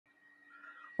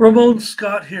Ramon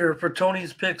Scott here for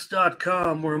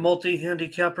Tony'sPicks.com. We're a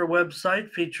multi-handicapper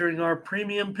website featuring our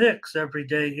premium picks every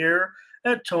day here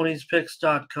at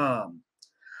Tony'sPicks.com.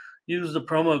 Use the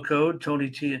promo code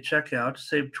TonyT at checkout to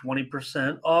save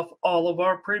 20% off all of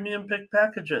our premium pick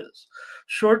packages.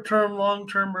 Short-term,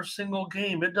 long-term, or single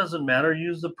game, it doesn't matter.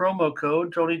 Use the promo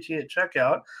code TonyT at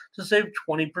checkout to save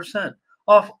 20%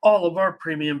 off all of our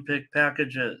premium pick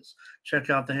packages.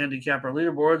 Check out the handicapper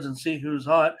leaderboards and see who's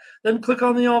hot. Then click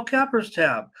on the All Cappers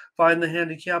tab. Find the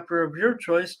handicapper of your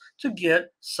choice to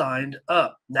get signed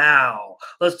up. Now,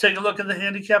 let's take a look at the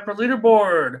handicapper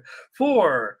leaderboard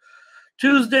for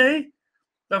Wednesday,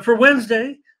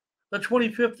 the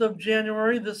 25th of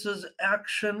January. This is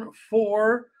action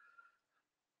for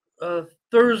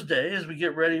Thursday as we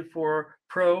get ready for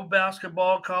pro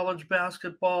basketball, college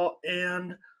basketball,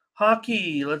 and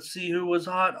hockey. Let's see who was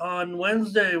hot on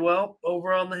Wednesday. Well,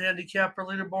 over on the handicapper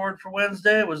leaderboard for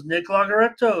Wednesday, it was Nick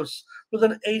Lagaretos with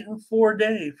an 8-4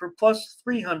 day for plus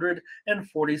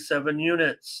 347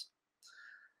 units.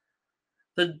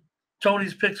 The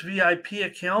Tony's Picks VIP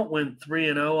account went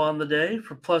 3-0 on the day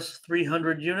for plus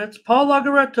 300 units. Paul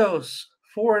Lagaretos,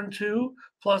 4-2,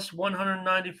 plus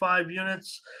 195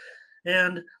 units.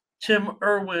 And Tim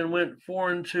Irwin went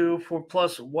 4-2 for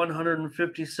plus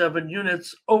 157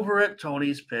 units over at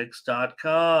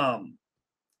Tony'sPicks.com.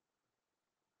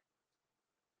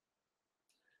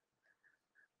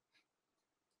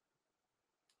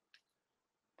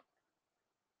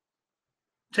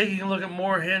 Taking a look at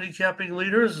more handicapping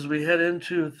leaders as we head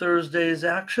into Thursday's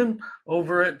action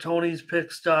over at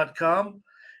Tony'sPicks.com.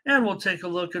 And we'll take a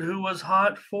look at who was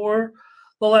hot for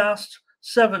the last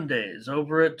 7 days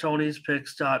over at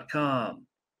Tony'sPicks.com.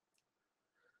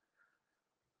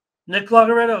 Nick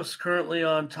Lagaretos currently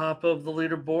on top of the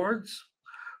leaderboards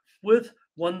with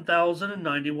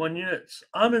 1,091 units.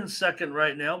 I'm in second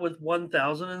right now with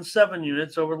 1,007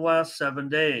 units over the last 7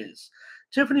 days.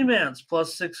 Tiffany Mance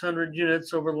plus 600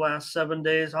 units over the last 7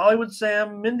 days. Hollywood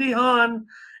Sam, Mindy Hahn,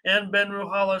 and Ben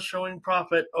Ruhala showing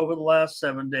profit over the last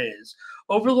 7 days.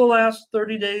 Over the last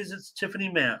 30 days, it's Tiffany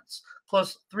Mance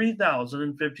plus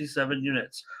 3,057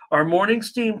 units. Our morning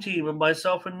steam team of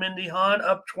myself and Mindy Hahn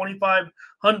up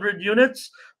 2,500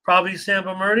 units. Pravi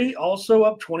Sambamurti also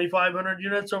up 2,500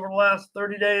 units over the last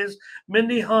 30 days.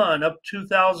 Mindy Hahn up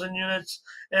 2,000 units.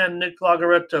 And Nick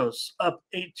Lagaretos up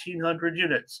 1,800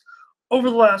 units over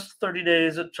the last 30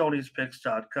 days at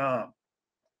Tony'sPicks.com.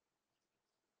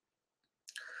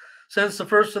 Since the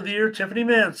first of the year, Tiffany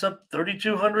Mance up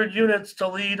 3,200 units to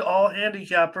lead all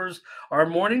handicappers. Our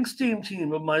morning steam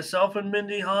team of myself and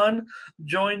Mindy Hahn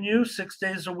join you 6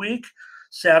 days a week,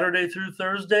 Saturday through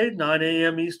Thursday, 9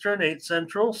 a.m. Eastern, 8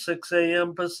 Central, 6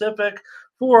 a.m. Pacific.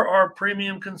 For our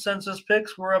premium consensus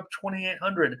picks, we're up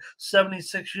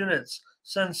 2,876 units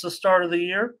since the start of the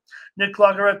year. Nick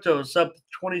Lagaretos up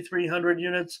 2,300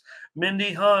 units.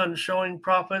 Mindy Hahn showing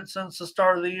profit since the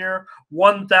start of the year,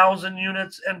 1,000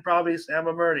 units. And Pravi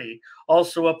Sambamurti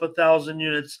also up 1,000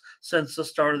 units since the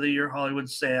start of the year. Hollywood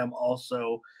Sam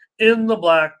also in the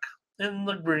black, in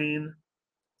the green.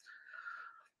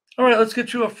 All right, let's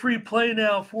get you a free play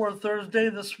now for Thursday.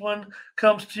 This one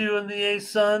comes to you in the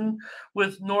ASUN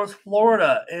with North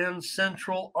Florida and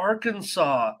Central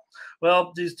Arkansas.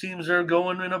 Well, these teams are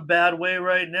going in a bad way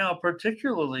right now,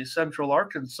 particularly Central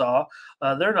Arkansas.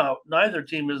 Neither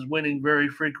team is winning very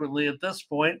frequently at this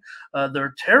point.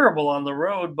 They're terrible on the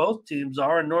road. Both teams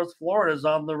are, and North Florida is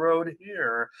on the road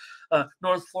here.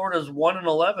 North Florida is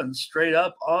 1-11 straight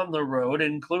up on the road,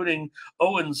 including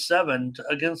 0-7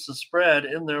 against the spread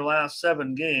in their last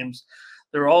 7 games.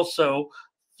 They're also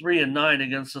 3-9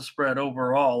 against the spread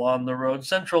overall on the road.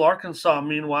 Central Arkansas,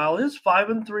 meanwhile, is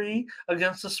 5-3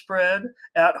 against the spread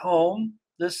at home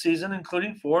this season,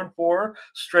 including 4-4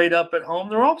 straight up at home.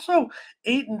 They're also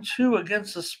 8-2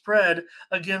 against the spread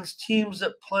against teams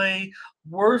that play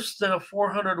worse than a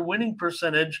 400 winning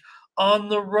percentage on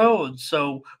the road.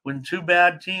 So when two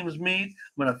bad teams meet,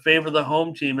 I'm going to favor the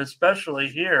home team, especially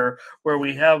here where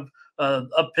we have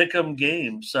a pick'em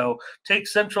game. So take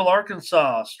Central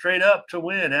Arkansas straight up to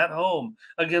win at home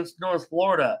against North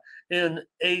Florida in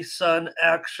ASUN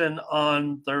action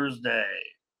on Thursday.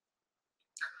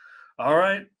 All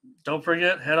right, don't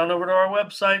forget, head on over to our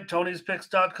website,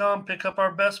 Tony'sPicks.com. Pick up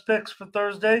our best picks for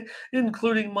Thursday,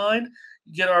 including mine.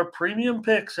 Get our premium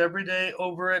picks every day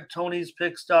over at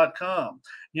Tony'sPicks.com.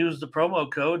 Use the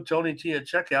promo code TonyT at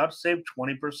checkout to save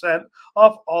 20%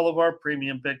 off all of our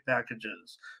premium pick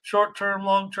packages. Short-term,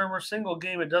 long-term, or single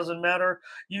game, it doesn't matter.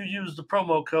 You use the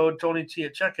promo code TonyT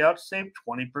at checkout to save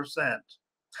 20%.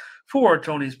 For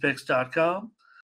Tony'sPicks.com,